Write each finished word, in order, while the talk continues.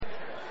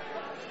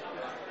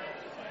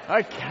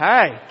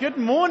Okay, good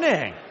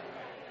morning.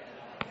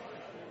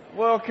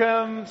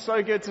 Welcome,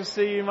 so good to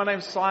see you. My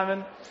name's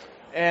Simon,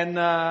 and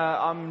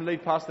I'm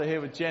lead pastor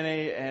here with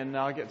Jenny, and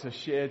I get to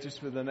share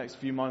just for the next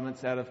few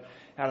moments out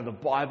of the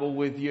Bible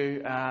with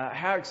you.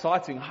 How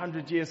exciting,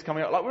 100 years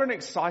coming up. Like, we're in an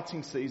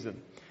exciting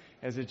season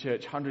as a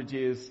church, 100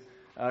 years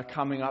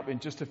coming up in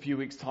just a few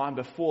weeks' time.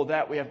 Before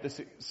that, we have this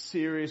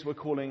series we're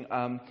calling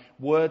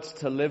Words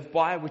to Live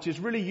By, which is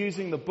really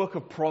using the book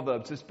of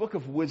Proverbs, this book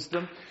of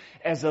wisdom,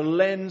 as a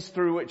lens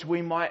through which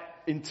we might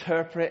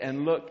interpret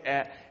and look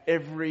at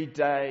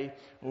everyday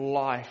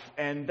life.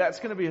 And that's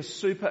going to be a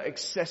super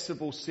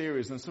accessible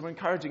series, and so we're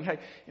encouraging, hey,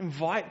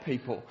 invite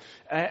people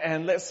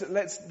and let's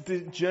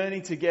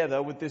journey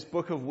together with this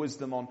book of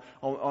wisdom on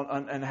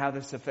and how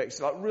this affects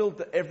like real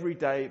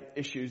everyday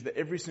issues that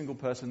every single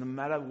person, no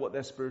matter what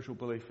their spiritual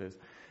belief is,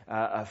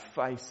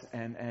 face,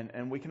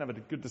 and we can have a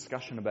good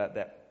discussion about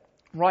that.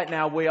 Right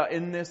now we are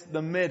in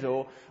the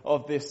middle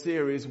of this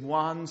series,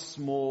 One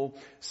Small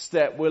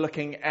Step. We're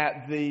looking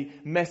at the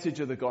message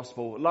of the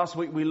gospel. Last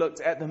week we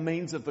looked at the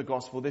means of the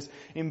gospel, this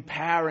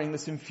empowering,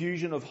 this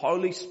infusion of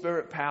Holy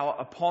Spirit power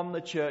upon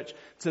the church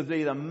to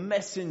be the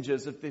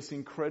messengers of this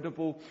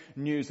incredible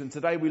news. And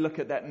today we look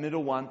at that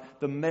middle one,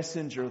 the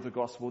messenger of the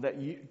gospel,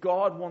 that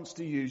God wants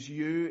to use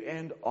you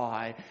and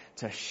I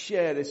to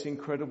share this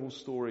incredible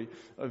story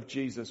of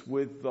Jesus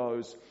with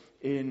those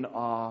in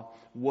our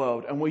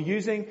world. And we're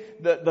using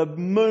the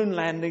moon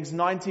landings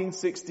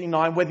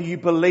 1969, whether you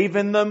believe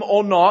in them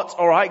or not.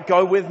 All right,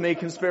 go with me,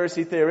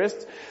 conspiracy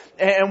theorists.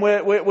 And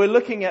we're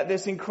looking at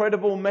this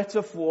incredible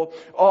metaphor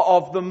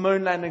of the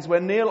moon landings, where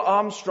Neil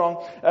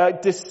Armstrong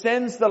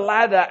descends the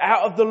ladder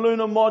out of the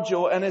lunar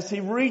module, and as he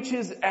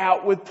reaches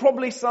out with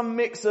probably some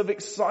mix of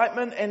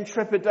excitement and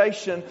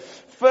trepidation,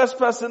 first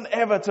person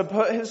ever to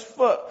put his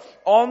foot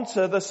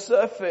onto the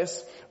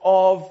surface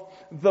of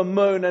the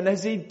moon. And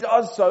as he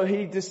does so,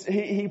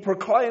 he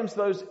proclaims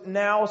those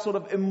now sort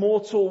of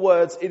immortal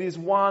words: it is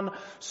one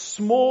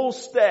small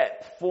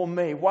step for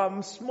me,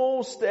 one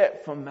small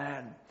step for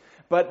man.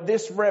 But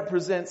this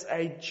represents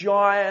a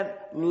giant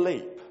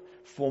leap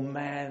for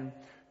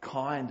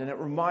mankind. And it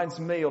reminds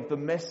me of the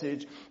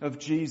message of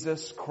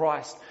Jesus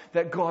Christ,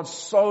 that God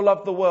so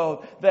loved the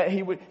world that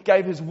he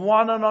gave his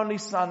one and only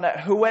Son, that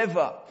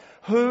whoever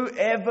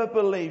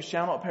believes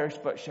shall not perish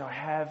but shall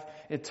have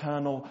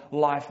eternal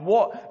life.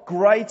 What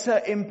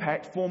greater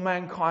impact for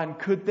mankind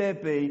could there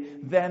be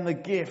than the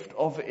gift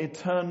of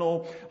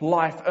eternal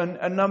life?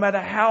 And no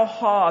matter how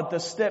hard the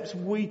steps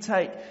we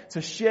take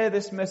to share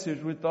this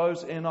message with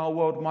those in our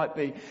world might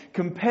be,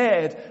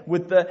 compared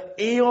with the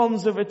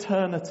eons of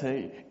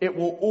eternity, it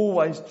will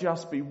always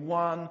just be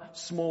one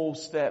small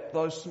step,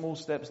 those small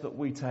steps that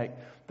we take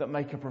that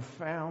make a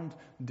profound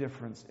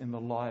difference in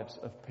the lives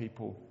of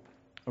people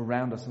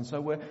around us. And so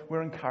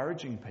we're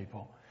encouraging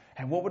people.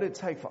 And what would it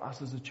take for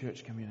us as a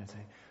church community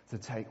to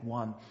take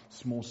one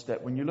small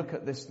step? When you look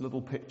at this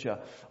little picture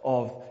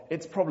of,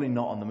 it's probably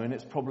not on the moon,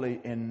 it's probably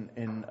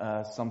in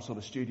some sort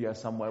of studio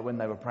somewhere when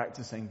they were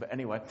practicing. But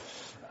anyway,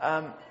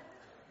 I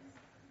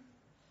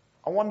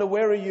wonder,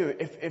 where are you?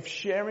 If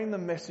sharing the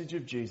message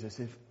of Jesus,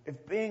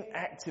 if being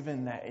active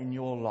in that in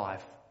your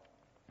life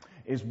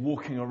is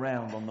walking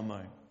around on the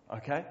moon,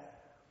 okay?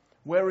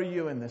 Where are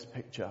you in this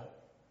picture?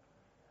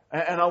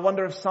 And I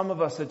wonder if some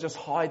of us are just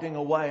hiding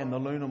away in the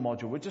lunar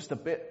module. We're just a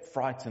bit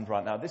frightened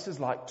right now. This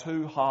is like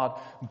too hard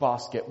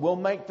basket. We'll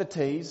make the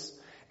teas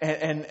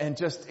and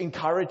just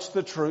encourage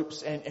the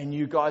troops and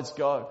you guys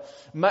go.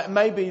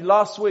 Maybe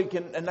last week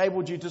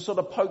enabled you to sort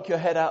of poke your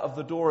head out of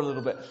the door a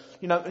little bit.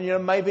 You know,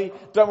 maybe,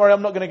 don't worry,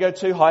 I'm not going to go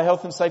too high.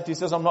 Health and safety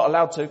says I'm not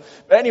allowed to.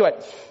 But anyway,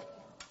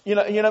 you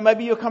know,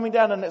 maybe you're coming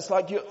down and it's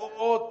like, do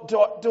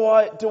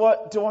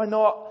I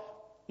not?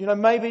 You know,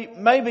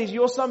 maybe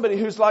you're somebody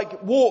who's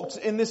like walked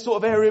in this sort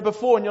of area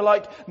before and you're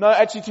like, no,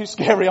 actually too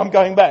scary, I'm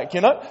going back,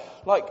 you know?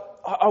 Like,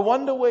 I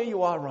wonder where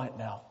you are right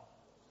now.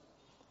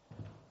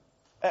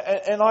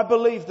 And I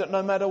believe that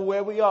no matter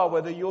where we are,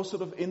 whether you're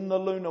sort of in the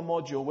lunar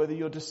module, whether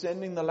you're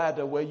descending the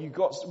ladder, whether you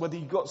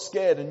got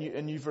scared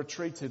and you've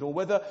retreated, or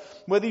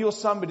whether you're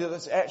somebody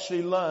that's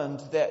actually learned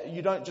that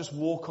you don't just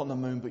walk on the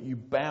moon, but you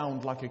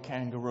bound like a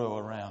kangaroo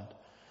around.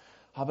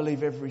 I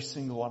believe every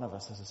single one of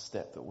us has a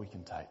step that we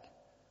can take.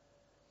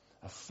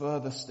 A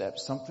further step,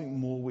 something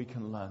more we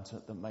can learn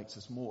that makes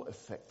us more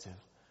effective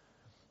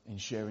in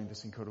sharing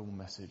this incredible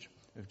message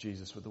of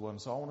Jesus with the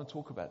world. So I want to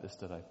talk about this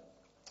today.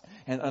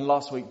 And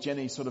last week,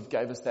 Jenny sort of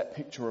gave us that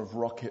picture of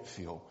rocket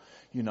fuel.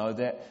 You know,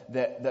 that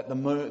the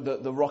moon,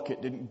 the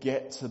rocket didn't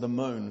get to the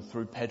moon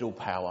through pedal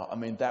power. I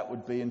mean, that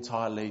would be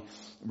entirely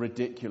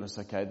ridiculous,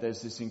 okay?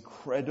 There's this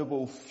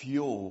incredible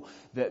fuel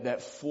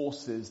that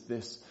forces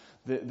this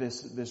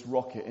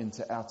rocket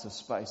into outer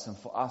space. And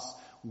for us,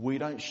 we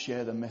don't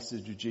share the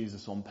message of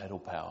Jesus on pedal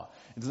power.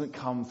 It doesn't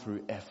come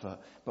through effort,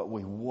 but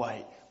we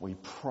wait, we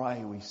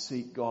pray, we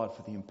seek God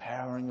for the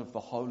empowering of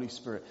the Holy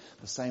Spirit,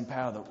 the same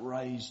power that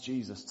raised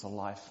Jesus to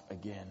life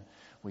again.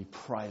 We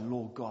pray,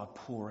 Lord God,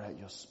 pour out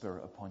your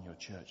Spirit upon your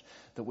church,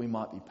 that we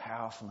might be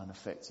powerful and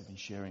effective in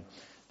sharing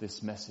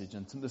this message.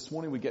 And this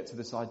morning we get to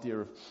this idea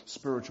of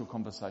spiritual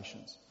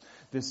conversations.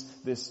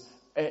 This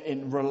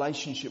in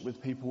relationship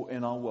with people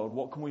in our world.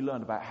 What can we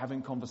learn about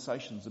having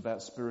conversations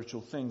about spiritual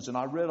things? And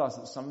I realize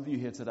that some of you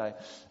here today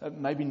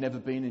maybe never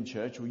been in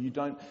church, or you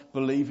don't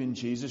believe in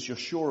Jesus. You're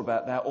sure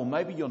about that, or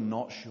maybe you're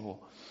not sure.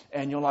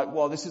 And you're like,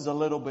 well, this is a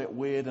little bit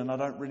weird, and I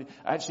don't really...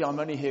 Actually, I'm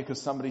only here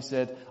because somebody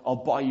said, I'll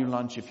buy you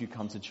lunch if you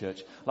come to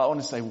church. Like, I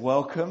want to say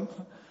welcome.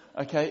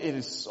 Okay, it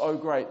is so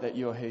great that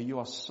you're here. You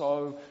are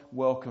so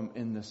welcome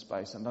in this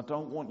space. And I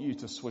don't want you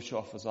to switch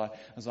off as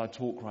I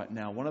talk right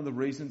now. One of the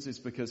reasons is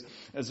because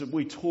as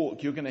we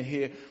talk, you're going to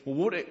hear, well,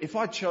 what if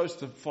I chose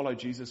to follow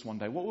Jesus one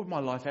day? What would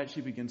my life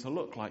actually begin to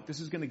look like? This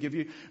is going to give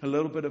you a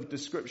little bit of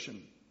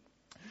description.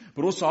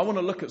 But also, I want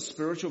to look at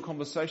spiritual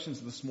conversations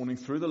this morning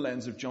through the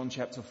lens of John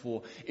chapter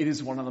 4. It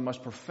is one of the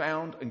most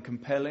profound and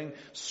compelling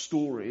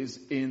stories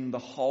in the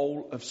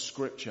whole of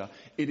Scripture.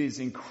 It is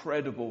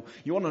incredible.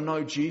 You want to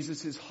know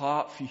Jesus'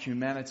 heart for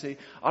humanity?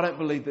 I don't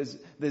believe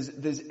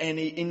there's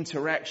any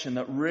interaction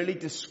that really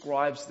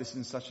describes this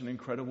in such an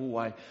incredible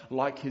way,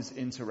 like his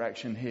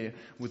interaction here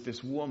with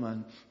this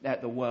woman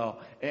at the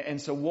well.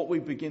 And so what we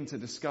begin to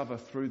discover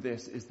through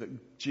this is that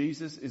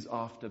Jesus is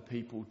after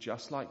people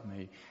just like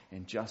me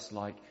and just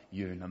like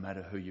you, no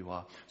matter who you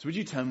are. So would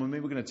you turn with me?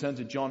 We're going to turn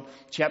to John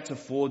chapter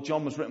 4.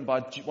 John was written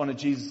by one of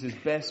Jesus'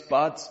 best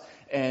buds,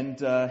 and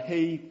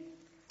he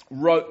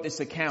wrote this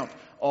account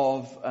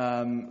of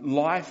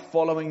life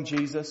following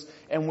Jesus,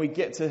 and we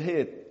get to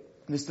hear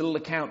this little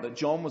account that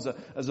John was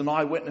as an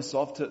eyewitness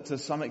of to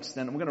some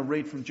extent. And we're going to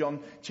read from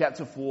John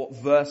chapter 4,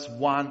 verse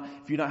 1.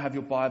 If you don't have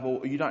your Bible,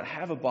 or you don't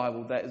have a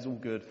Bible, that is all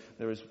good.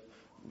 There is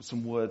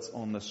some words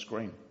on the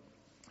screen.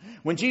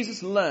 When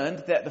Jesus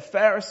learned that the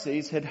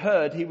Pharisees had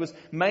heard he was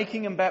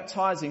making and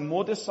baptizing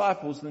more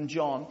disciples than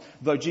John,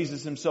 though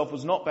Jesus himself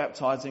was not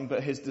baptizing,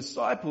 but his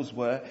disciples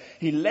were,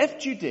 he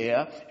left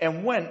Judea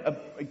and went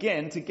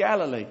again to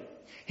Galilee.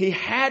 He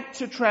had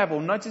to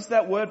travel. Notice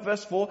that word,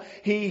 verse 4.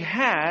 He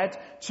had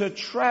to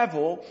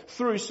travel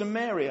through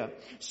Samaria.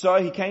 So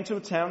he came to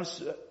a town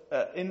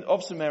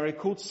of Samaria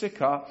called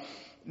Sychar,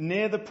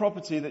 near the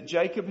property that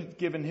Jacob had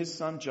given his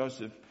son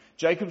Joseph.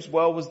 Jacob's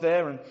well was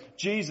there, and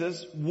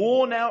Jesus,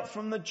 worn out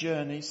from the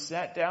journey,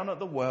 sat down at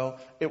the well.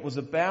 It was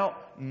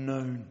about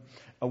noon.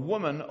 A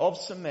woman of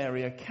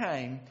Samaria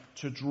came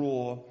to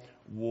draw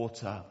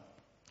water.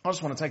 I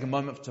just want to take a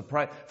moment to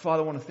pray.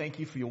 Father, I want to thank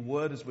you for your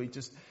word as we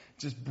just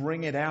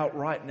bring it out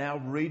right now,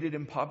 read it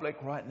in public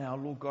right now.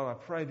 Lord God, I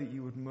pray that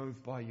you would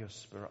move by your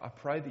Spirit. I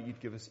pray that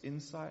you'd give us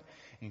insight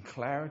and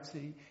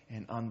clarity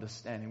and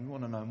understanding. We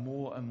want to know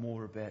more and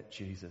more about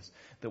Jesus,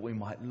 that we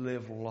might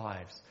live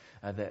lives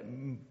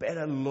that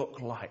better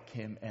look like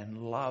him and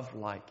love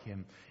like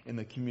him in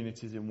the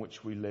communities in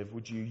which we live.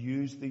 Would you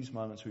use these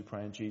moments, we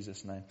pray in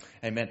Jesus' name.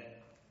 Amen.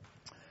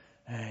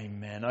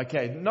 Amen.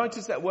 Okay,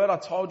 notice that word. I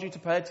told you to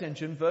pay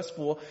attention. Verse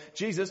 4,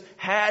 Jesus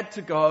had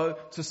to go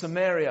to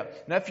Samaria.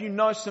 Now, if you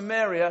know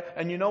Samaria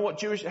and you know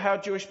how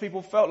Jewish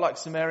people felt like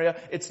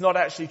Samaria, it's not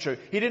actually true.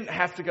 He didn't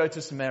have to go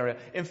to Samaria.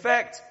 In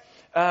fact,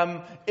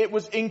 it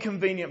was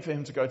inconvenient for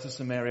him to go to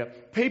Samaria.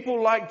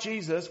 People like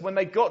Jesus, when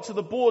they got to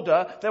the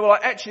border, they were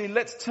like, actually,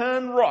 let's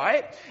turn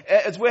right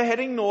as we're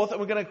heading north, and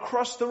we're going to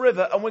cross the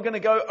river, and we're going to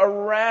go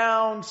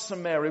around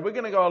Samaria. We're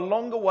going to go a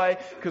longer way,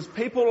 because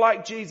people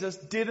like Jesus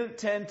didn't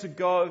tend to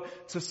go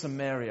to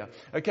Samaria.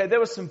 Okay, there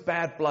was some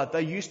bad blood.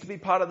 They used to be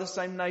part of the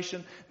same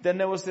nation. Then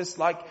there was this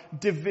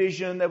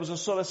division. There was a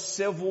sort of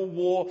civil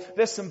war.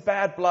 There's some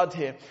bad blood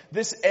here.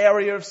 This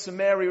area of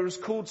Samaria is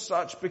called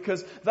such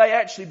because they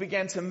actually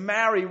began to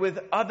marry with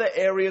other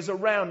areas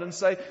around, and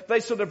so they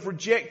sort of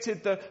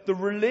rejected the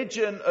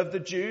religion of the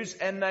Jews,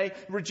 and they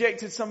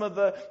rejected some of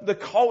the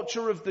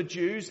culture of the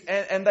Jews,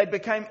 and they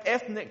became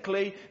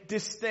ethnically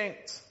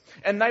distinct,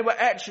 and they were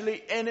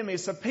actually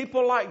enemies. So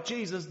people like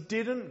Jesus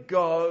didn't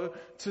go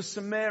to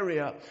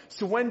Samaria.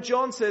 So when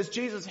John says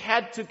Jesus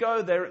had to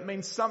go there, it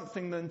means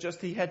something than just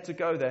he had to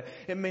go there.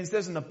 It means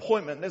there's an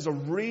appointment, there's a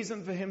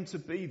reason for him to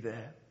be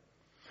there.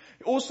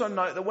 Also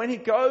note that when he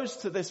goes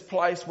to this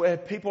place where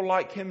people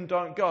like him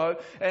don't go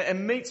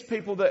and meets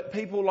people that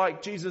people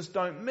like Jesus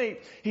don't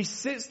meet, he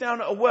sits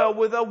down at a well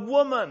with a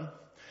woman.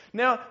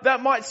 Now,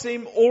 that might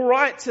seem all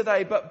right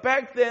today, but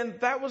back then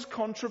that was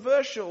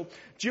controversial.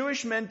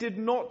 Jewish men did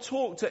not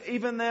talk to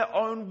even their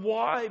own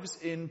wives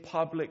in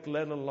public,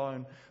 let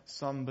alone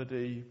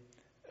somebody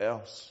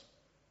else.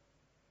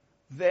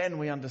 Then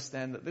we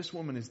understand that this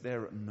woman is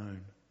there at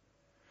noon.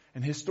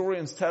 And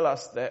historians tell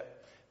us that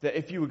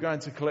if you were going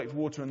to collect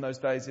water in those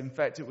days, in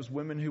fact, it was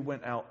women who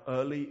went out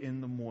early in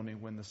the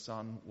morning when the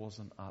sun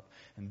wasn't up.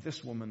 And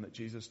this woman that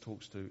Jesus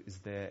talks to is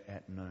there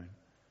at noon.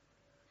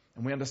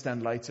 And we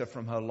understand later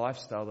from her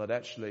lifestyle that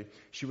actually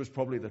she was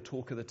probably the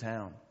talk of the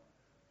town.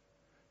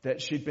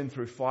 That she'd been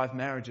through 5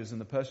 marriages,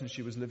 and the person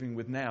she was living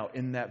with now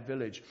in that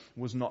village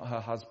was not her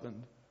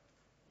husband.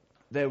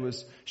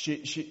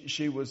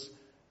 She was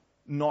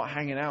not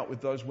hanging out with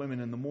those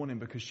women in the morning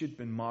because she'd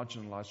been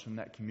marginalized from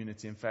that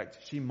community. In fact,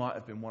 she might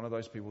have been one of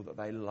those people that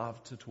they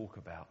loved to talk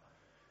about.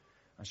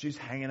 And she's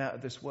hanging out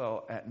at this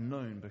well at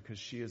noon because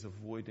she is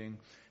avoiding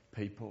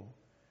people.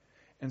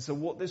 And so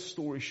what this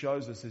story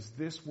shows us is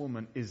this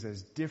woman is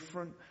as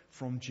different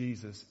from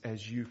Jesus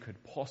as you could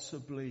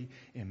possibly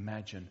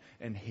imagine.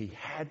 And he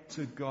had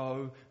to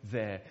go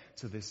there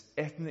to this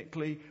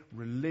ethnically,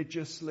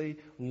 religiously,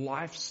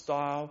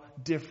 lifestyle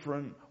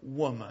different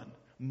woman,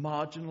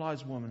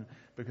 marginalized woman,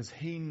 because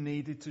he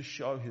needed to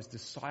show his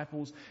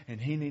disciples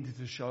and he needed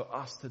to show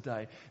us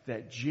today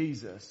that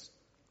Jesus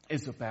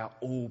is about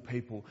all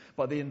people.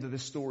 By the end of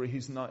this story,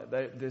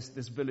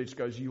 this village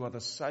goes, you are the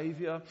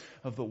Savior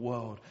of the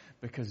world,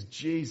 because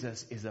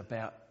Jesus is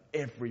about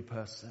every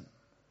person.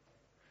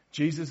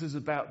 Jesus is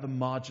about the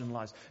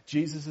marginalized.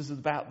 Jesus is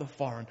about the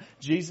foreign.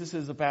 Jesus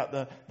is about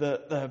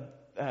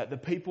the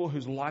people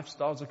whose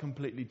lifestyles are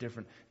completely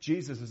different.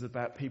 Jesus is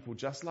about people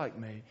just like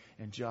me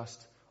and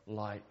just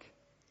like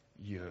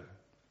you.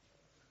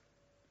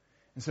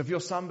 And so if you're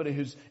somebody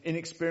who's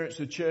inexperienced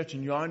with church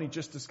and you're only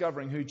just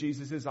discovering who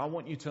Jesus is, I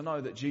want you to know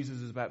that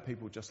Jesus is about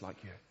people just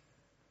like you.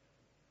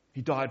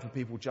 He died for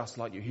people just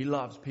like you. He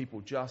loves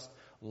people just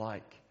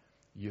like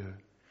you. And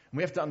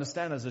we have to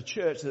understand as a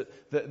church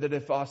that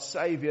if our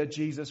Savior,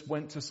 Jesus,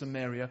 went to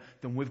Samaria,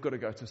 then we've got to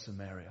go to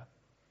Samaria.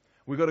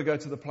 We've got to go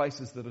to the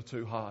places that are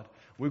too hard.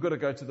 We've got to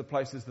go to the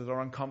places that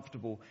are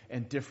uncomfortable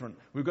and different.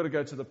 We've got to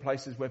go to the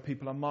places where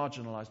people are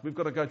marginalized. We've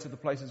got to go to the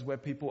places where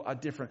people are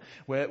different,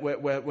 where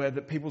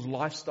the people's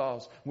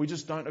lifestyles, we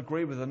just don't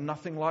agree with, are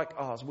nothing like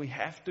ours. We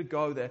have to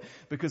go there,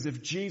 because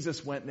if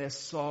Jesus went there,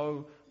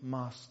 so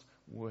must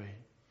we.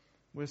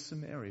 Where's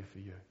Samaria for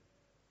you?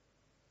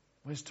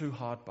 Where's Too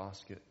Hard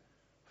Basket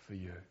for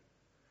you?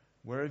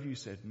 Where have you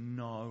said,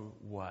 no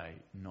way,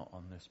 not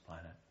on this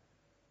planet?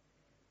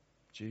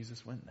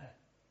 Jesus went there.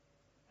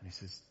 And he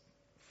says,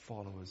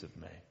 followers of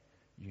me,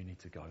 you need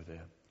to go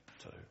there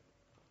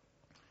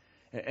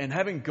too. And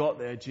having got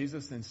there,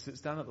 Jesus then sits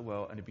down at the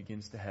well and he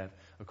begins to have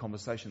a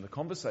conversation. The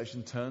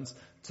conversation turns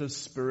to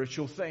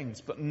spiritual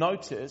things. But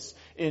notice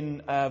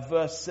in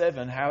verse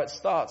 7 how it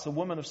starts. A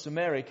woman of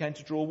Samaria came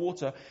to draw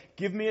water.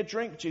 Give me a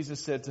drink,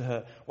 Jesus said to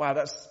her. Wow,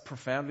 that's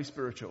profoundly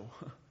spiritual.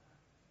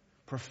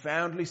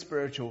 Profoundly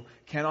spiritual.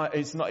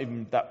 It's not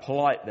even that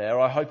polite there.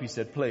 I hope he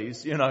said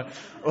please,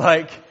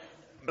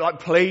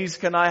 like please,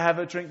 can I have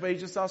a drink? But he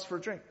just asked for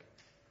a drink.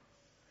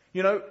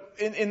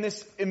 In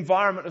this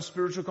environment of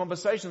spiritual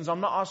conversations,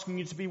 I'm not asking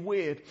you to be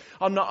weird.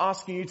 I'm not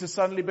asking you to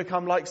suddenly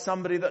become like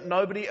somebody that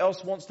nobody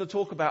else wants to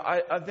talk about.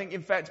 I think,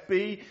 in fact,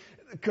 be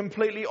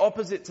completely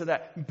opposite to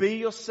that. Be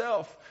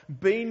yourself.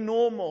 Be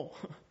normal.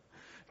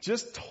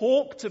 Just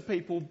talk to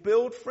people,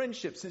 build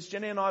friendships. Since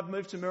Jenny and I have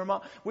moved to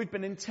Miramar, we've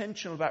been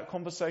intentional about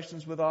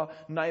conversations with our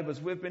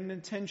neighbours. We've been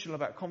intentional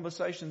about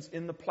conversations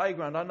in the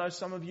playground. I know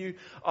some of you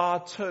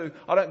are too.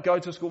 I don't go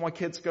to school. My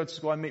kids go to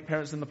school. I meet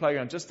parents in the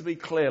playground. Just to be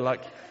clear,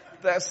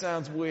 that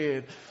sounds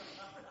weird.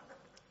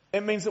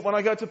 It means that when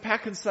I go to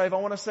Pack and Save, I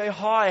want to say,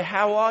 hi,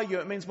 how are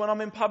you? It means when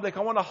I'm in public, I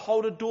want to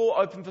hold a door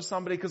open for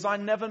somebody, because I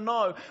never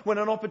know when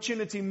an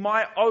opportunity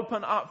might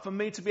open up for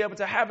me to be able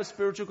to have a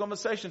spiritual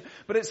conversation.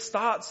 But it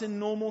starts in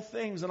normal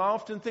things. And I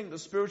often think that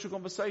spiritual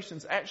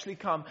conversations actually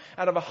come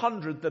out of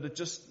 100 that are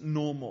just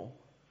normal.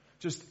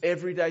 Just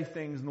everyday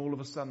things, and all of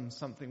a sudden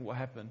something will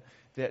happen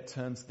that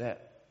turns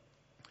that.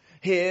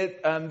 Here,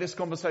 this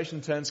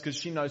conversation turns because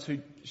she knows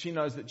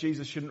that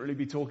Jesus shouldn't really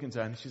be talking to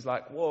her. And she's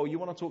like, whoa, you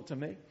want to talk to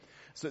me?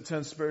 So it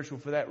turns spiritual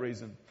for that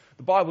reason.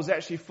 The Bible's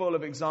actually full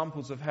of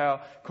examples of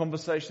how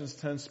conversations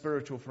turn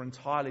spiritual for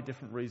entirely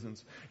different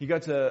reasons. You go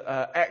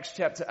to Acts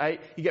chapter 8,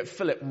 you get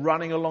Philip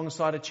running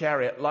alongside a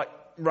chariot. Like,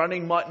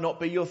 running might not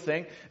be your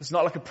thing. It's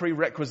not like a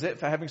prerequisite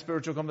for having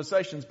spiritual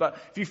conversations. But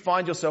if you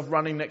find yourself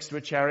running next to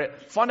a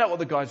chariot, find out what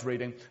the guy's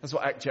reading. That's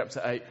what Acts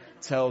chapter 8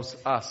 tells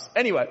us.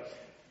 Anyway,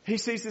 he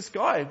sees this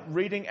guy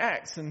reading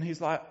Acts, and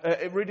he's like,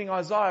 reading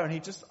Isaiah, and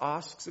he just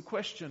asks a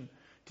question.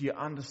 Do you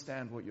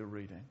understand what you're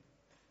reading?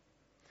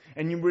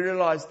 And you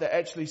realize that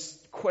actually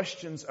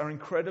questions are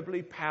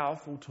incredibly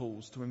powerful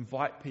tools to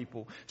invite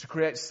people, to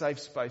create safe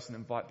space and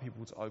invite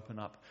people to open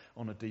up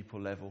on a deeper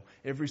level.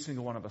 Every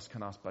single one of us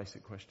can ask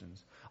basic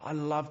questions. I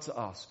love to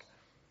ask,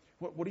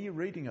 what are you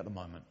reading at the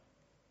moment?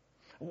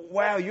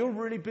 Wow, you're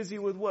really busy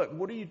with work.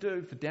 What do you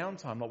do for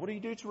downtime? What do you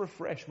do to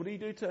refresh? What do you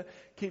do to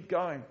keep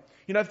going?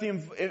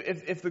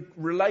 If the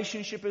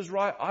relationship is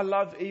right, I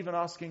love even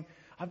asking,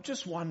 I'm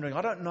just wondering,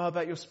 I don't know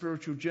about your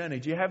spiritual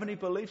journey. Do you have any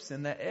beliefs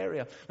in that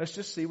area? Let's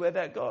just see where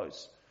that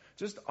goes.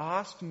 Just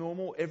ask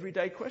normal,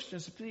 everyday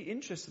questions. Be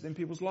interested in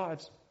people's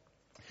lives.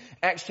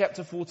 Acts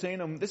chapter 14,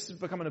 and this is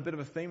becoming a bit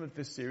of a theme of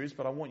this series,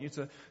 but I want you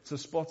to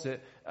spot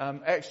it.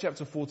 Acts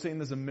chapter 14,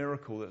 there's a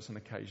miracle that's an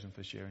occasion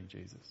for sharing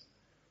Jesus.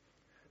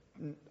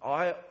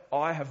 I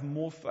have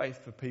more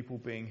faith for people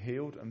being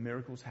healed and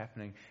miracles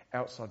happening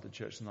outside the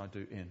church than I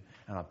do in,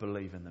 and I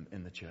believe in them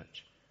in the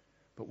church.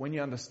 But when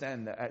you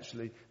understand that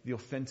actually the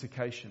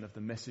authentication of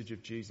the message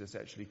of Jesus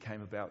actually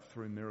came about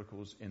through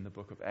miracles in the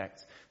book of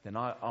Acts, then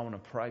I want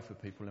to pray for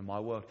people in my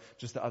world.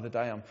 Just the other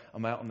day,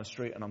 I'm out on the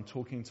street and I'm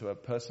talking to a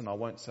person. I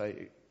won't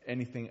say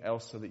anything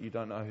else so that you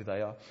don't know who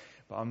they are.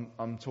 But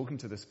I'm talking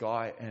to this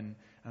guy, and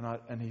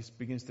and he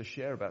begins to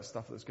share about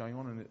stuff that's going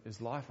on in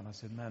his life. And I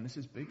said, man, this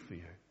is big for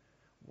you.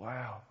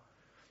 Wow.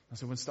 I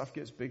said, when stuff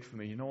gets big for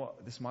me, you know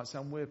what? This might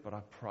sound weird, but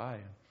I pray.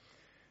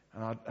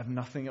 And I have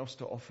nothing else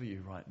to offer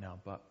you right now,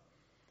 but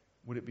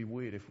would it be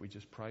weird if we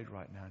just prayed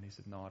right now? And he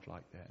said, no, I'd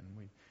like that. And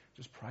we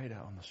just prayed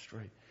out on the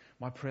street.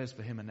 My prayers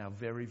for him are now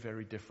very,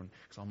 very different,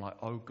 because I'm like,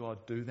 oh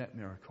God, do that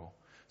miracle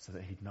so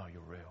that he'd know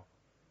you're real.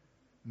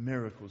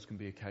 Miracles can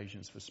be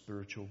occasions for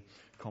spiritual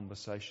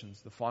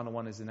conversations. The final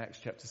one is in Acts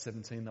chapter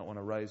 17 that I want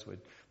to raise, where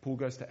Paul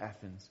goes to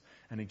Athens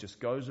and he just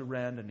goes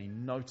around and he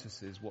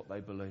notices what they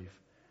believe.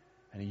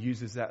 And he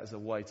uses that as a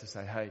way to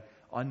say, hey,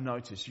 I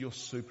notice you're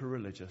super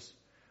religious,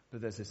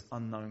 but there's this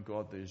unknown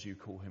God that, as you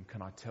call him,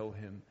 can I tell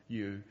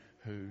you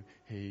who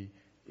he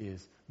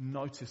is?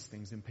 Notice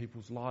things in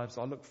people's lives.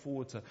 I look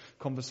forward to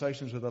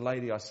conversations with a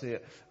lady I see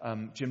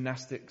at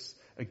gymnastics.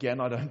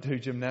 Again, I don't do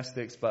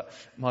gymnastics, but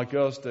my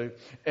girls do.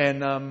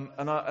 And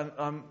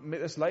I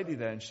met this lady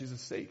there, and she's a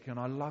Sikh, and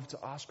I love to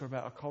ask her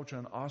about her culture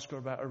and ask her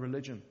about her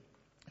religion.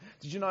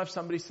 Did you know if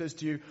somebody says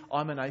to you,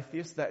 I'm an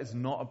atheist, that is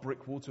not a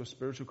brick wall to a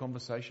spiritual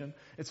conversation?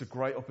 It's a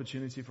great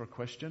opportunity for a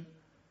question.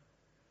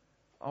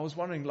 I was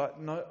wondering,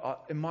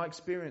 in my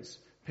experience,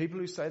 people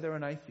who say they're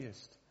an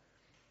atheist,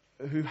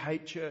 who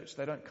hate church,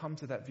 they don't come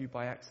to that view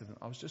by accident.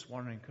 I was just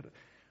wondering,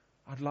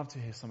 I'd love to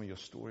hear some of your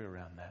story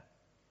around that.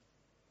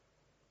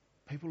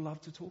 People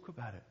love to talk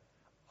about it.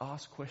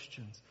 Ask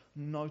questions.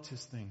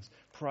 Notice things.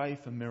 Pray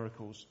for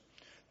miracles.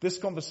 This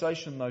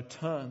conversation, though,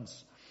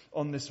 turns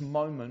on this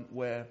moment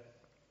where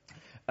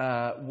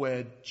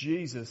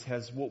Jesus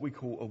has what we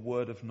call a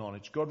word of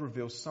knowledge. God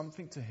reveals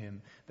something to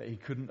him that he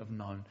couldn't have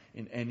known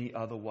in any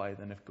other way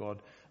than if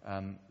God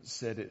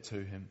said it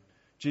to him.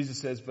 Jesus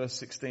says, verse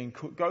 16,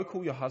 go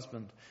call your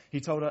husband. He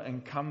told her,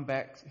 and come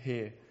back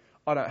here.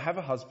 I don't have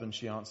a husband,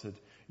 she answered.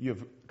 You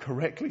have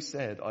correctly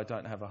said, I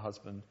don't have a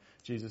husband,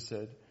 Jesus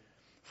said.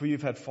 For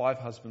you've had 5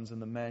 husbands, and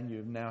the man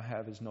you now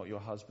have is not your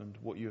husband.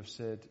 What you have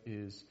said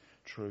is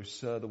true.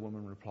 Sir, the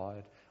woman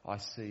replied, I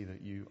see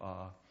that you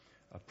are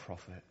a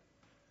prophet.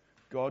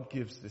 God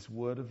gives this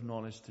word of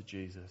knowledge to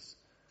Jesus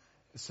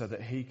so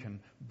that he can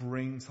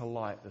bring to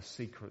light the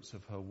secrets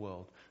of her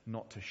world,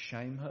 not to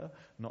shame her,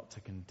 not to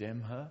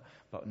condemn her,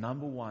 but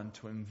number one,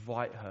 to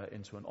invite her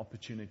into an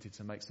opportunity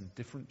to make some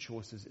different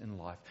choices in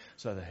life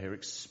so that her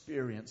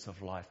experience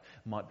of life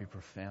might be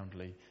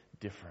profoundly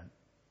different.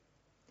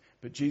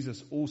 But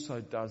Jesus also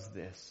does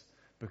this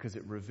because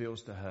it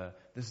reveals to her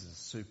this is a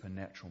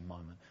supernatural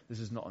moment.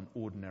 This is not an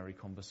ordinary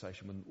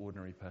conversation with an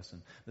ordinary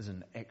person. This is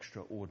an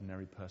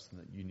extraordinary person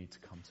that you need to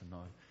come to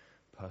know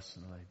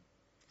personally.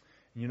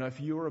 You know, if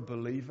you're a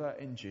believer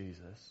in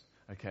Jesus,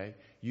 okay,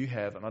 you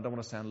have, and I don't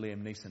want to sound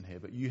Liam Neeson here,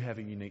 but you have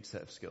a unique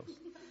set of skills,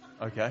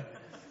 okay?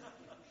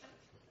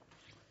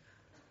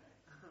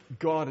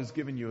 God has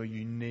given you a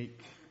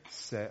unique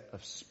set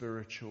of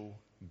spiritual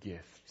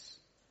gifts.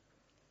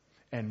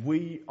 And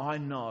I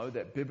know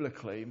that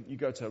biblically, you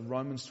go to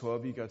Romans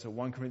 12, you go to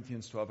 1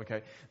 Corinthians 12,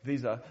 okay,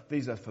 these are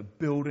for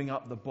building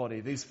up the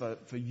body. These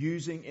for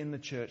using in the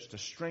church to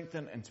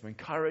strengthen and to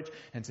encourage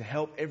and to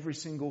help every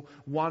single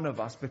one of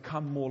us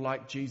become more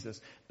like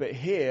Jesus. But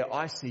here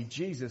I see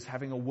Jesus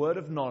having a word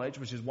of knowledge,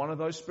 which is one of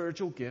those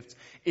spiritual gifts,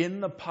 in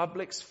the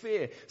public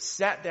sphere,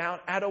 sat down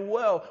at a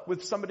well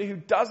with somebody who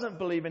doesn't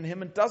believe in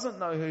him and doesn't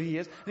know who he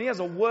is. And he has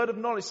a word of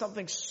knowledge.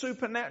 Something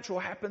supernatural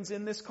happens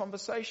in this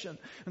conversation.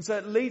 And so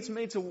it leads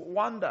me to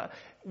wonder,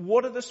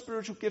 what are the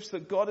spiritual gifts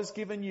that God has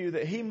given you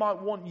that he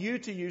might want you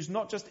to use,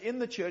 not just in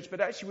the church,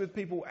 but actually with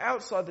people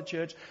outside the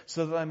church,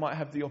 so that they might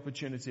have the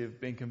opportunity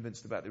of being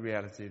convinced about the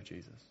reality of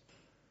Jesus?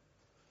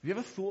 Have you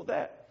ever thought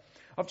that?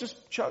 I've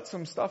just chucked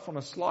some stuff on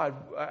a slide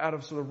out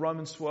of sort of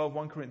Romans 12,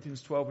 1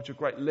 Corinthians 12, which are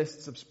great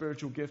lists of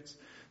spiritual gifts.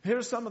 Here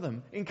are some of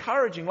them.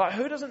 Encouraging. Like,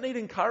 who doesn't need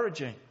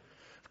encouraging?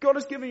 God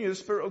has given you the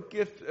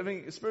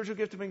spiritual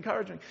gift of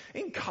encouraging.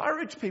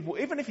 Encourage people,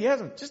 even if he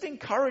hasn't. Just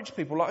encourage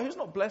people. Like, who's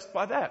not blessed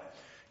by that?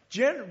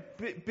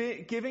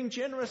 Giving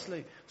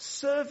generously,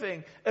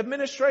 serving,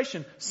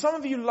 administration. Some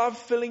of you love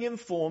filling in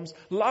forms,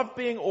 love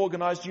being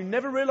organized. You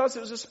never realized it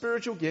was a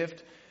spiritual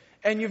gift,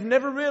 and you've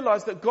never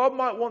realized that God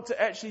might want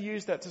to actually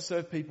use that to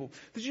serve people.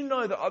 Did you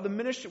know that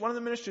one of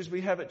the ministries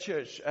we have at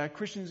church,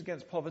 Christians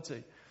Against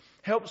Poverty,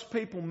 helps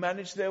people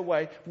manage their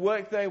way,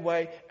 work their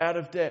way out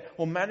of debt,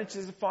 or manage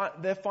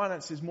their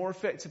finances more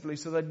effectively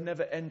so they'd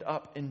never end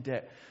up in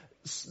debt.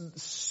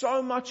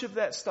 So much of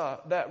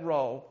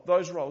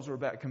those roles are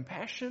about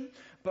compassion,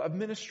 but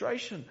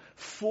administration,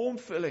 form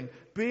filling,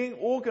 being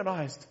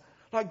organized.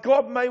 Like,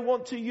 God may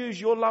want to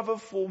use your love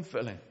of form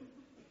filling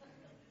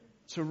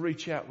to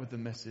reach out with the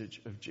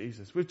message of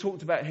Jesus. We've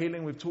talked about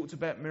healing, we've talked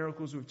about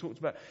miracles, we've talked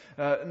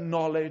about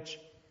knowledge.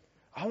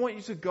 I want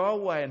you to go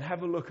away and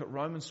have a look at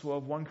Romans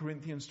 12, 1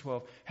 Corinthians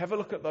 12. Have a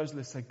look at those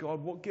lists. Say,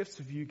 God, what gifts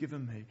have you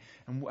given me?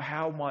 And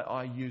how might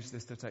I use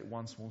this to take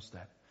one small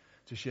step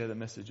to share the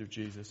message of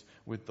Jesus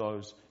with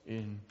those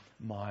in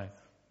my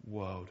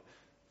world?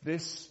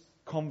 This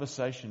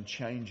conversation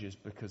changes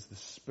because the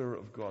Spirit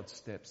of God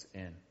steps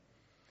in.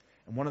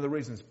 And one of the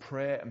reasons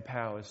prayer and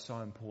power is so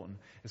important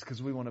is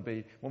because we want to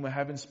be, when we're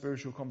having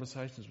spiritual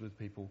conversations with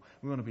people,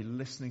 we want to be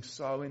listening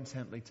so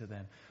intently to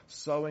them,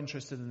 so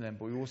interested in them,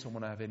 but we also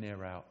want to have an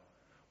ear out.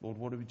 Lord,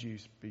 what would you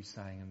be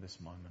saying in this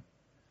moment?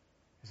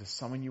 Is there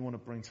something you want to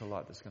bring to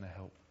light that's going to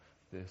help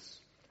this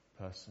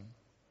person?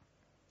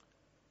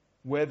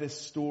 Where this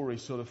story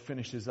sort of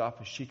finishes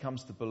up is she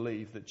comes to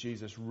believe that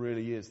Jesus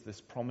really is this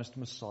promised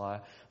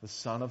Messiah, the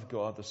Son of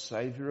God, the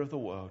Savior of the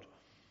world.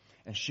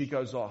 And she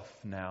goes off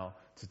now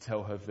to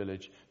tell her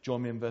village.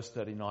 Join me in verse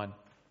 39.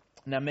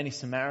 Now many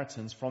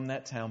Samaritans from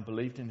that town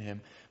believed in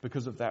him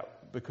because of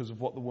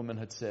what the woman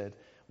had said.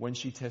 When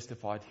she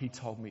testified, he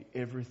told me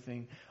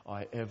everything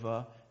I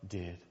ever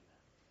did.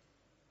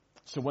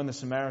 So when the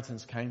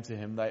Samaritans came to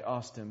him, they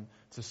asked him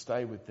to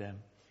stay with them.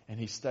 And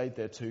he stayed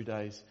there 2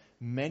 days.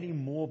 Many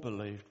more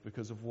believed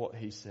because of what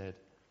he said.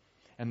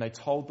 And they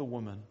told the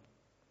woman,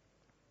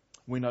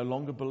 we no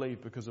longer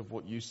believe because of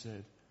what you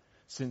said,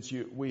 since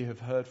we have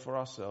heard for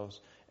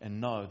ourselves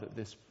and know that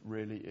this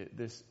really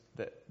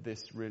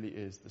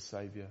is the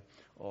Savior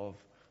of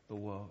the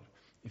world.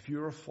 If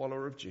you're a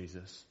follower of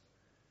Jesus,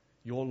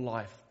 your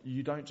life,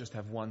 you don't just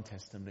have one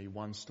testimony,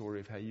 one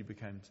story of how you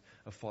became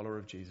a follower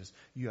of Jesus.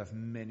 You have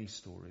many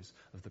stories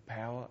of the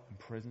power and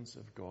presence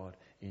of God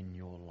in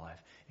your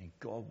life. And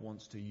God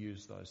wants to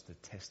use those to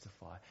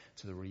testify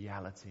to the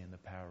reality and the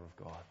power of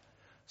God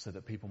so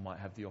that people might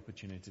have the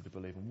opportunity to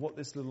believe. And what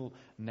this little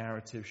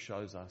narrative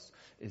shows us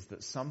is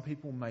that some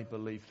people may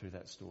believe through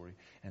that story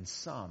and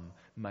some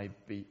may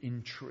be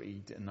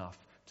intrigued enough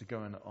to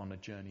go on a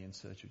journey in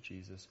search of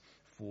Jesus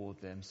for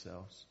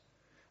themselves.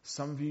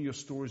 Some of you, your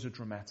stories are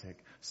dramatic.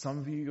 Some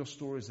of you, your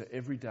stories are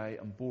everyday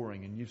and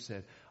boring, and you've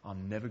said,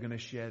 I'm never going to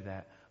share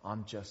that.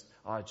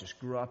 I just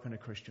grew up in a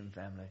Christian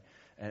family,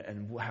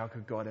 and how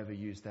could God ever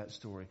use that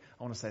story?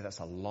 I want to say that's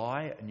a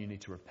lie, and you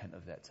need to repent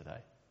of that today.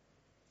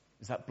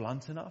 Is that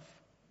blunt enough?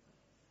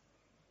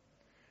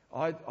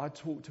 I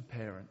talk to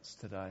parents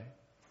today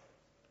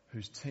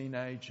whose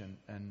teenage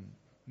and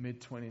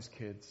mid-20s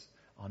kids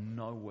are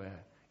nowhere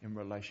in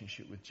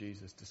relationship with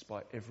Jesus,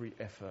 despite every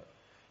effort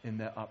in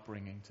their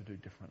upbringing to do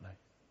differently.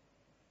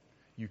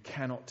 You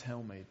cannot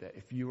tell me that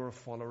if you are a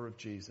follower of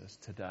Jesus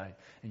today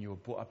and you were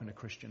brought up in a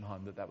Christian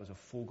home that was a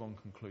foregone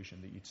conclusion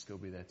that you'd still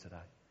be there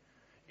today.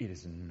 It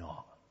is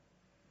not.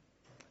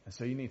 And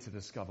so you need to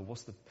discover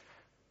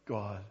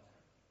God,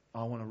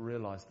 I want to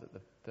realize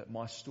that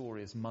my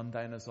story, as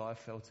mundane as I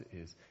felt it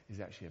is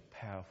actually a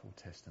powerful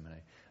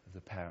testimony of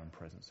the power and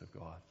presence of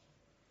God.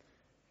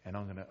 And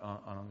I'm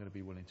going to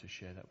be willing to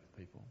share that with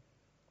people.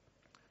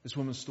 This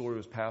woman's story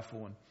was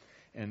powerful,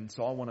 and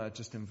so I want to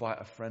just invite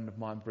a friend of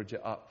mine,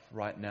 Bridget, up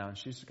right now, and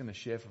she's just going to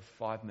share for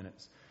 5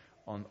 minutes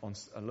on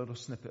a little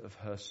snippet of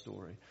her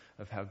story,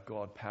 of how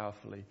God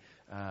powerfully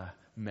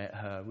met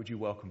her. Would you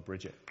welcome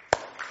Bridget?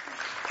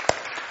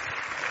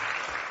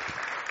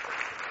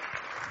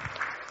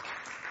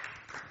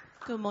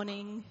 Good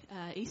morning,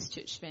 East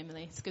Church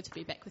family. It's good to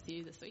be back with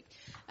you this week.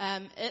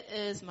 It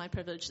is my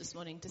privilege this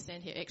morning to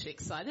stand here actually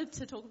excited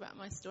to talk about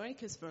my story,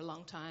 because for a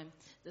long time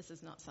this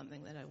is not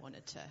something that I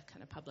wanted to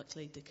kind of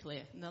publicly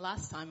declare. And the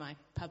last time I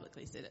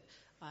publicly said it,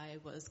 I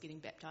was getting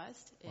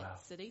baptised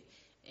at City,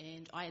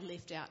 and I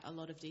left out a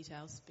lot of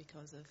details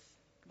because of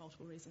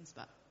multiple reasons,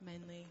 but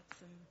mainly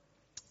some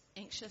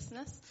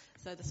anxiousness.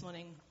 So this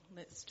morning,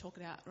 let's talk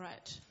it out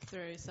right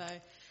through. So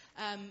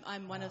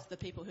I'm one of the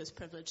people who's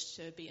privileged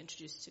to be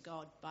introduced to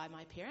God by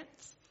my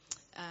parents,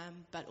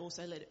 but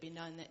also let it be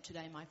known that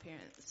today my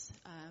parents,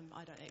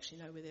 I don't actually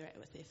know where they're at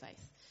with their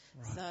faith.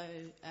 Right.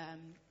 So,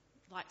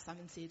 like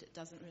Simon said, it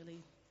doesn't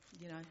really,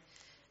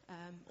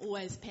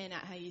 always pan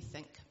out how you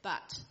think.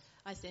 But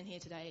I stand here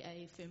today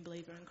a firm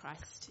believer in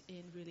Christ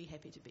and really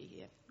happy to be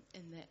here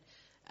in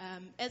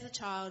that. As a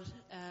child,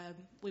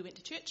 we went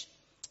to church.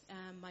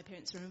 My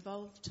parents were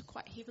involved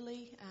quite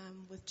heavily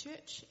with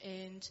church,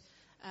 and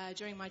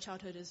during my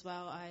childhood as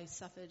well, I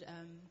suffered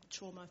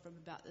trauma from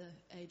about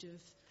the age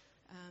of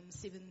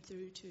 7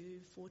 through to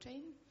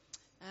 14.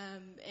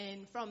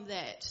 And from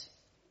that,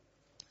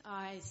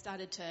 I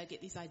started to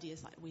get these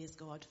ideas like, where's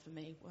God for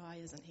me? Why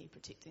isn't he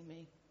protecting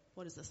me?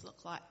 What does this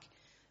look like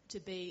to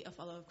be a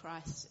follower of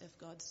Christ if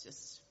God's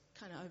just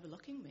kind of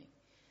overlooking me?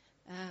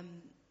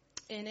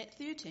 And at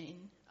 13,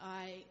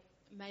 I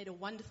made a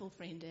wonderful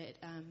friend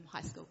at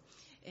high school.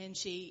 And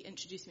she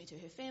introduced me to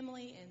her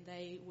family, and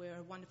they were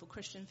a wonderful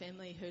Christian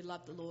family who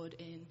loved the Lord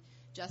and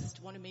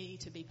just wanted me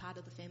to be part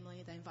of the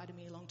family. They invited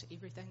me along to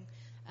everything.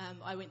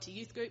 I went to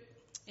youth group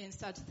and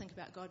started to think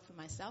about God for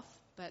myself,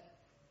 but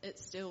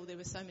there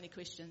were so many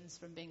questions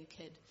from being a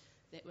kid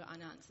that were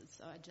unanswered.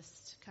 So I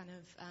just kind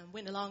of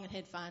went along and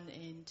had fun,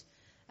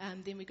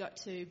 and then we got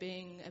to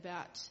being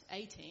about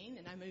 18,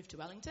 and I moved to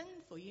Wellington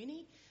for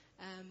uni.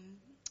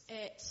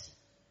 At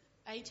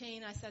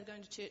 18, I started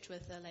going to church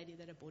with a lady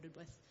that I boarded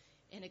with.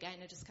 And again,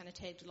 I just kind of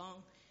tagged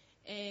along.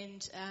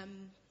 And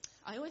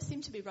I always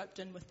seemed to be roped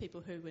in with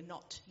people who were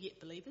not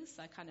yet believers.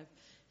 So I kind of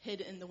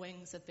hid in the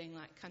wings of being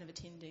like kind of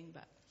attending,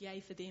 but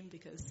yay for them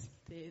because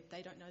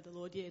they don't know the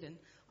Lord yet, and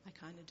I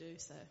kind of do,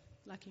 so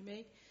lucky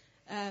me.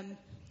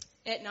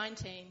 At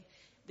 19,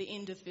 the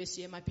end of first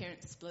year, my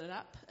parents split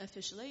up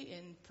officially,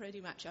 and pretty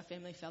much our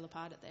family fell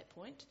apart at that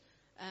point.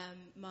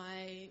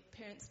 My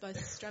parents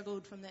both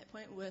struggled from that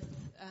point with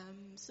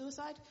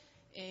suicide,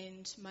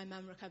 and my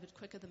mum recovered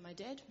quicker than my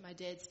dad. My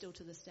dad, still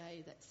to this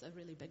day, that's a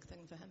really big thing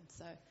for him.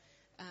 So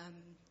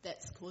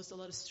that's caused a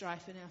lot of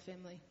strife in our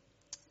family.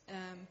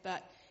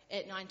 But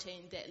at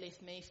 19, that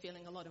left me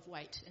feeling a lot of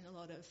weight and a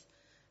lot of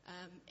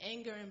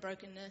anger and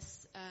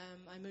brokenness.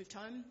 I moved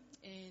home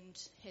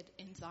and had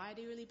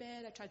anxiety really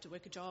bad. I tried to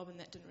work a job and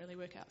that didn't really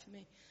work out for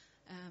me.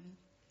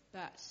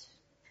 But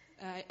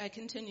I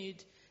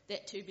continued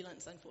that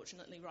turbulence,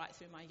 unfortunately, right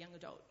through my young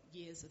adult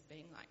years of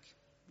being like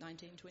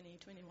 19, 20,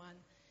 21,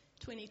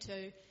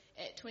 22.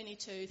 At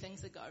 22,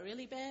 things had got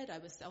really bad. I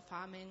was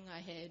self-harming. I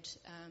had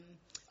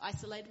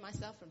isolated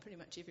myself from pretty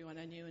much everyone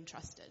I knew and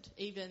trusted.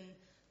 Even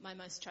my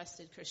most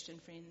trusted Christian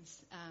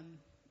friends,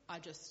 I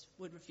just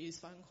would refuse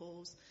phone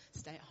calls,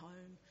 stay at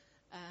home.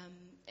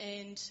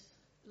 And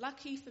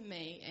lucky for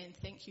me, and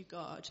thank you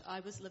God, I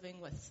was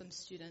living with some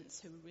students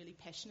who were really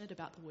passionate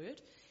about the word,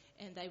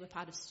 and they were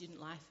part of student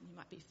life, and you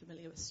might be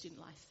familiar with student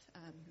life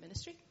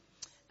ministry.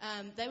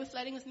 They were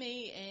flirting with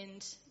me,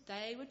 and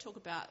they would talk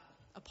about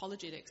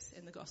apologetics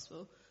in the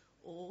gospel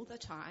all the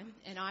time,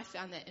 and I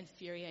found that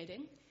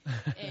infuriating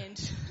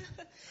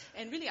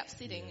and really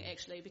upsetting,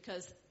 actually,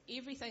 because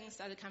everything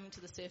started coming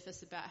to the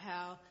surface about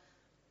how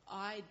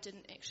I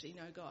didn't actually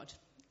know God.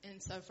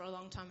 And so for a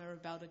long time I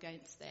rebelled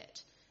against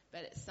that.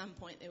 But at some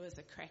point there was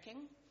a cracking,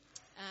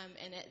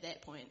 and at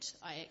that point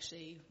I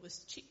actually was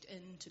checked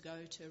in to go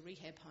to a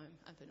rehab home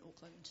up in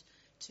Auckland.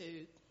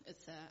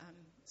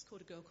 It's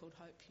called A Girl Called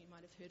Hope. You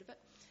might have heard of it.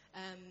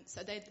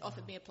 So they'd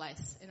offered me a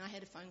place, and I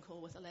had a phone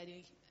call with a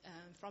lady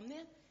from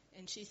there,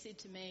 and she said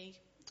to me,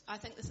 I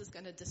think this is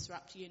going to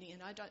disrupt uni,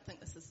 and I don't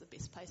think this is the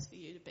best place for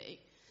you to be.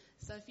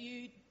 So if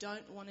you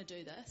don't want to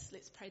do this,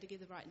 let's pray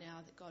together right now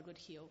that God would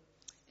heal.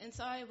 And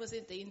so I was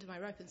at the end of my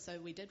rope, and so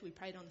we did. We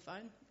prayed on the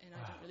phone, and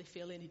I didn't really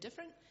feel any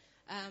different.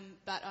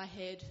 But I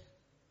had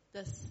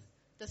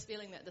this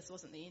feeling that this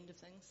wasn't the end of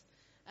things.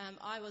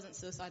 I wasn't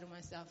suicidal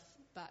myself,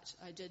 but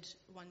I did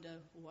wonder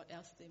what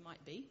else there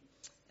might be.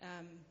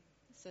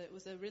 So it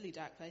was a really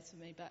dark place for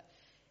me. But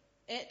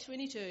at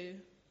 22,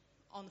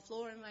 on the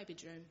floor in my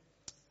bedroom,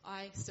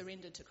 I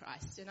surrendered to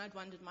Christ, and I'd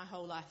wondered my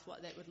whole life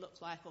what that would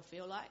look like or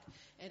feel like,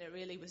 and it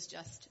really was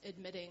just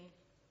admitting,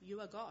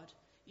 you are God.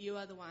 You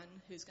are the one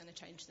who's going to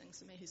change things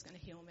for me, who's going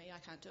to heal me. I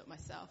can't do it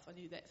myself. I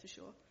knew that for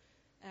sure.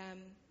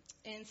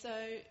 And so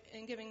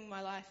in giving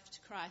my life to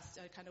Christ,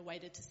 I kind of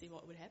waited to see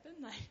what would happen.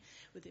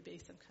 Would there be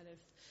some kind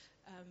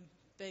of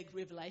big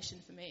revelation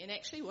for me? And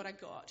actually what I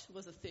got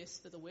was a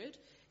thirst for the word,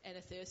 and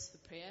a thirst for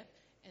prayer,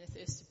 and a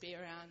thirst to be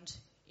around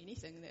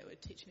anything that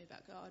would teach me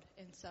about God.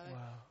 And so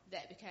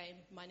that became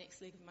my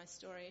next leg of my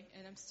story.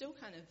 And I'm still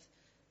kind of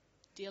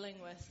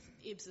dealing with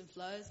ebbs and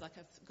flows. Like,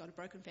 I've got a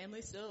broken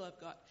family still. I've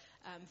got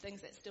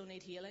things that still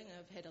need healing.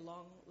 I've had a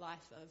long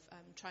life of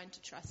trying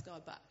to trust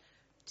God. But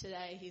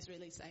today he's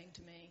really saying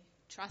to me,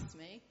 trust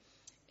me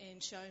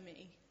and show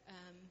me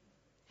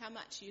how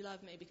much you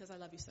love me, because I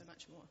love you so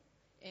much more.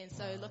 And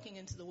so looking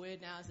into the word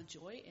now is a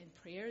joy, and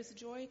prayer is a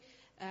joy.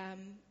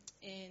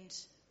 And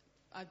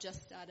I've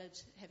just started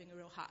having a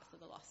real heart for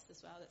the lost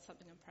as well. That's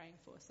something I'm praying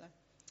for. So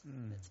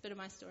that's a bit of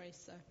my story.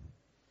 So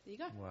there you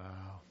go.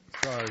 Wow.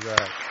 So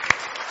good.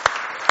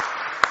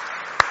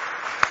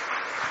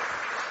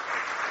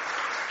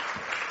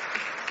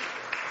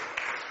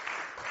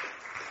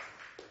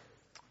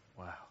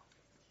 Wow.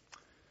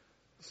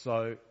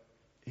 So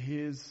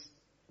here's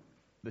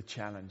the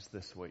challenge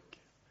this week.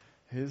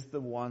 Here's the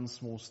one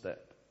small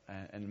step.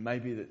 And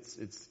maybe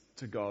it's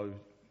to go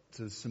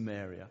to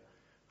Samaria.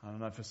 I don't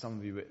know, for some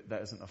of you,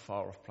 that isn't a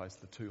far off place.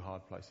 The too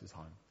hard place is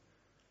home.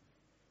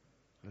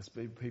 Let's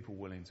be people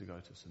willing to go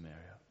to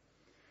Samaria.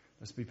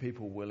 Let's be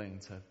people willing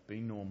to be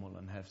normal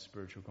and have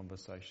spiritual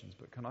conversations.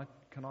 But can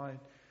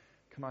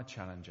I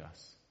challenge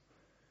us?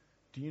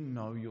 Do you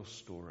know your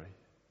story?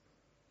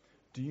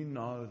 Do you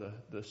know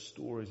the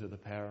stories of the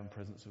power and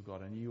presence of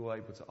God? And you are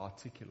able to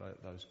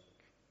articulate those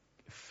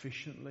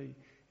efficiently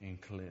and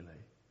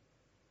clearly.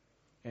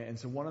 And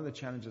so one of the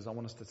challenges I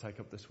want us to take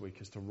up this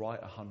week is to write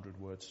a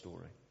 100-word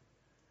story.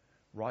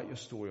 Write your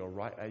story, or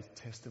write a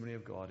testimony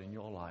of God in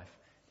your life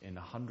in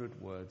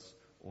 100 words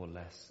or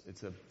less.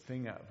 It's a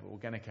thing of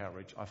organic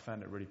outreach. I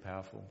found it really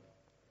powerful.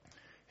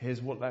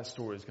 Here's what that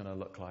story is going to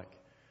look like.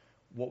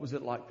 What was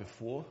it like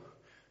before?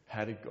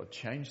 How did God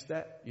change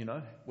that?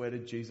 Where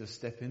did Jesus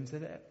step into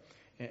that?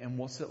 And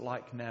what's it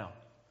like now?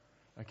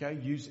 Okay,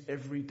 use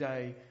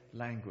everyday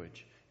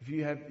language.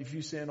 If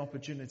you see an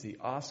opportunity,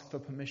 ask for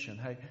permission.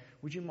 Hey,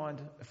 would you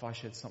mind if I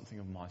shared something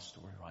of my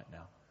story right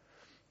now?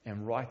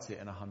 And write it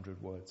in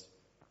 100 words.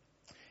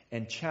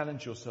 And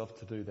challenge yourself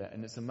to do that.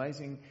 And it's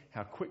amazing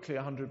how quickly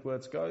 100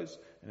 words goes,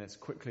 and it's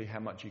quickly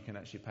how much you can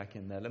actually pack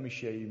in there. Let me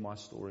share you my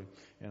story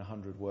in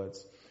 100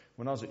 words.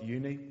 When I was at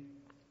uni,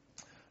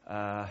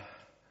 I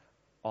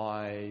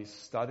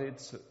studied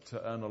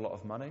to earn a lot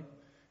of money,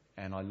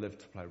 and I lived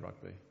to play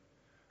rugby.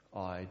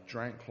 I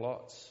drank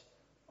lots.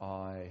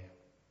 I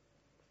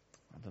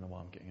I don't know why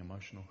I'm getting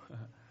emotional.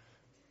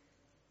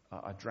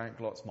 I drank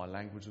lots. My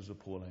language was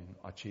appalling.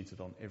 I cheated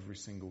on every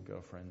single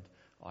girlfriend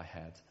I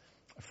had.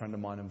 A friend of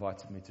mine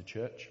invited me to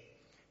church,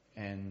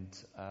 and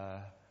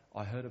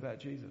I heard about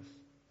Jesus.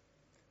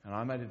 And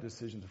I made a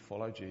decision to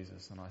follow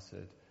Jesus, and I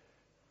said,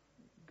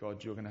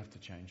 God, you're going to have to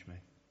change me.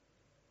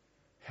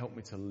 Help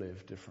me to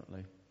live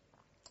differently.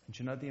 And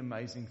you know the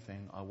amazing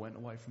thing? I went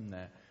away from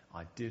there.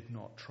 I did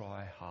not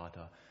try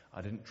harder.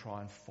 I didn't try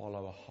and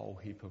follow a whole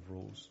heap of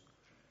rules.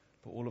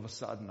 But all of a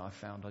sudden, I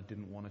found I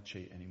didn't want to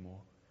cheat anymore.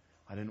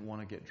 I didn't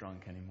want to get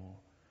drunk anymore.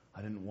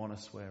 I didn't want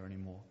to swear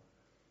anymore.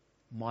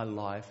 My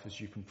life, as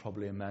you can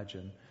probably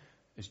imagine,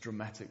 is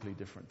dramatically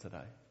different today.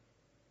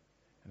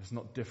 And it's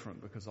not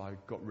different because I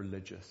got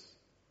religious.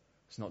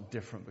 It's not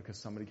different because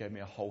somebody gave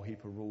me a whole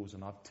heap of rules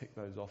and I've ticked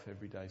those off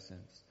every day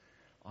since.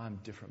 I'm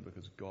different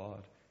because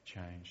God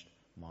changed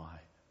my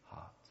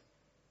heart.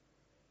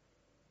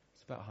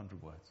 It's about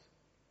 100 words.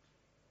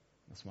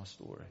 That's my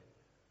story.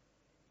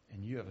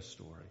 And you have a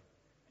story.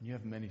 And you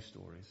have many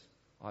stories.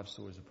 I have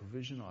stories of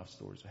provision, I have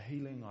stories of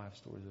healing, I have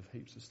stories of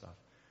heaps of stuff.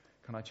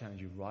 Can I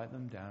challenge you? Write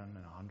them down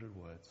in 100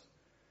 words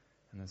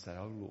and then say,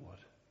 oh Lord,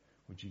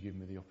 would you give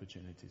me the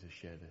opportunity to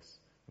share this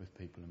with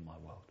people in my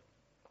world?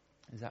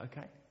 Is that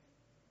okay?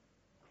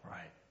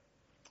 Great.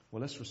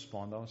 Well, let's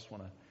respond. I just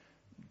want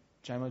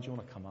to, Jamo, do you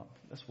want to come up?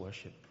 Let's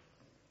worship.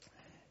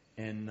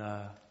 And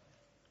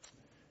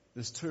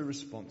there's two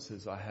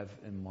responses I have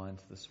in mind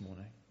this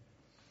morning.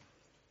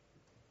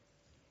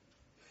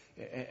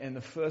 And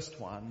the first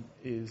one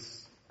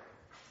is,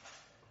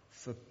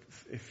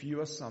 if you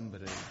are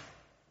somebody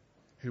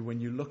who, when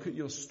you look at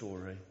your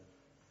story,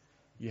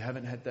 you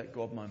haven't had that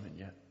God moment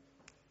yet.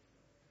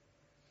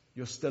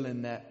 You're still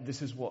in that,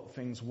 this is what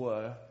things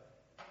were,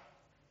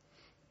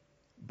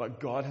 but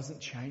God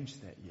hasn't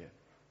changed that yet.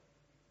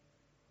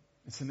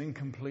 It's an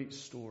incomplete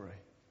story.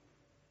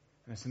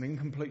 And it's an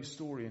incomplete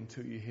story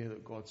until you hear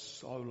that God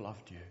so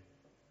loved you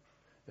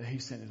that He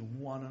sent His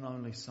one and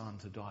only Son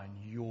to die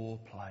in your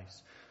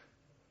place.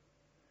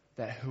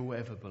 That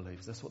whoever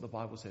believes, that's what the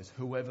Bible says,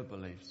 whoever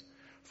believes,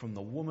 from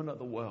the woman at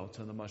the well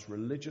to the most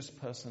religious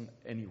person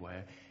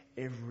anywhere,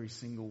 every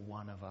single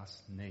one of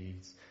us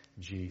needs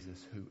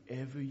Jesus.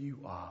 Whoever you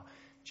are,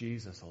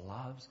 Jesus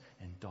loves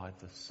and died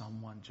for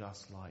someone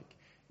just like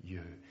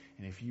you.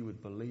 And if you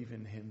would believe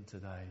in Him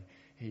today,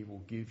 He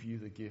will give you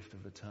the gift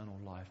of eternal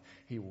life.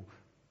 He will,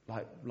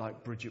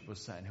 like Bridget was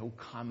saying, He'll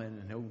come in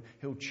and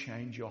He'll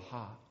change your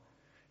heart.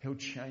 He'll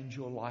change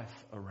your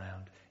life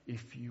around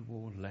if you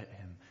will let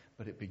Him.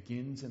 But it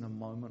begins in a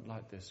moment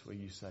like this where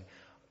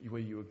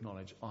you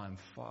acknowledge, I'm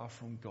far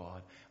from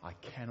God. I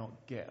cannot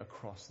get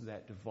across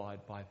that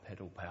divide by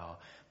pedal power,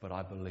 but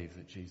I believe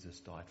that Jesus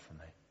died for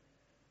me.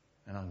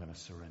 And I'm going to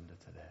surrender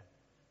to that.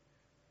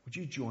 Would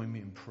you join me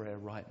in prayer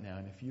right now?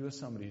 And if you are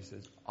somebody who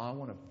says, I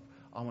want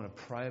to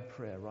pray a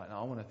prayer right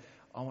now.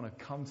 I want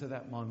to come to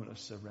that moment of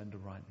surrender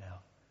right now.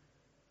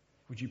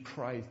 Would you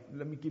pray?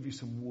 Let me give you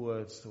some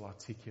words to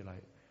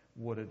articulate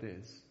what it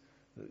is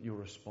that you're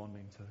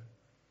responding to.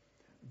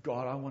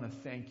 God, I want to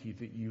thank you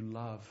that you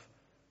love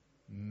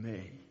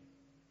me.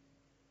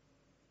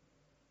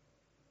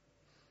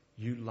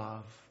 You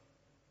love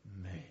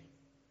me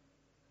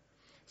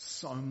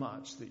so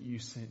much that you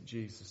sent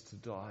Jesus to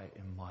die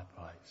in my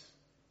place.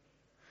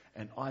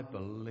 And I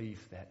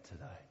believe that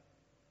today.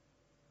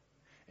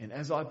 And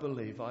as I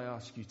believe, I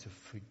ask you to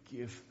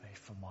forgive me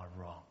for my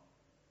wrong.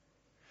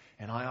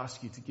 And I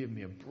ask you to give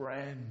me a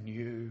brand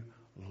new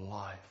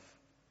life.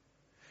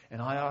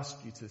 And I ask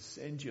you to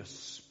send your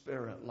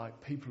Spirit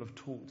like people have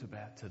talked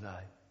about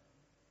today.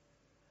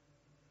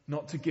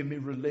 Not to give me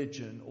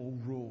religion or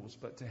rules,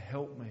 but to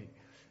help me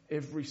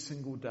every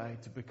single day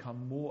to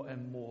become more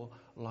and more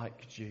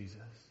like Jesus.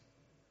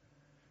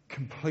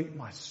 Complete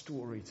my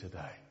story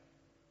today.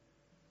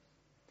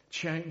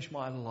 Change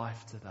my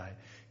life today.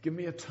 Give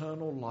me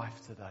eternal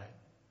life today.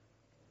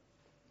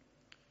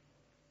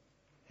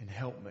 And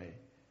help me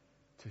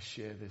to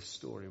share this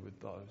story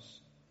with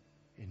those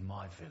in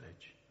my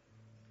village.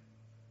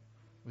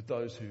 With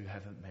those who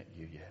haven't met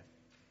you yet.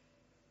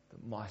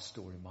 That my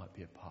story might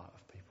be a part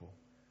of people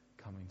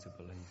coming to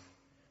believe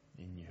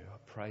in you. I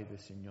pray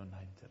this in your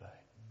name today.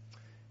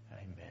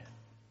 Amen.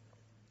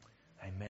 Amen.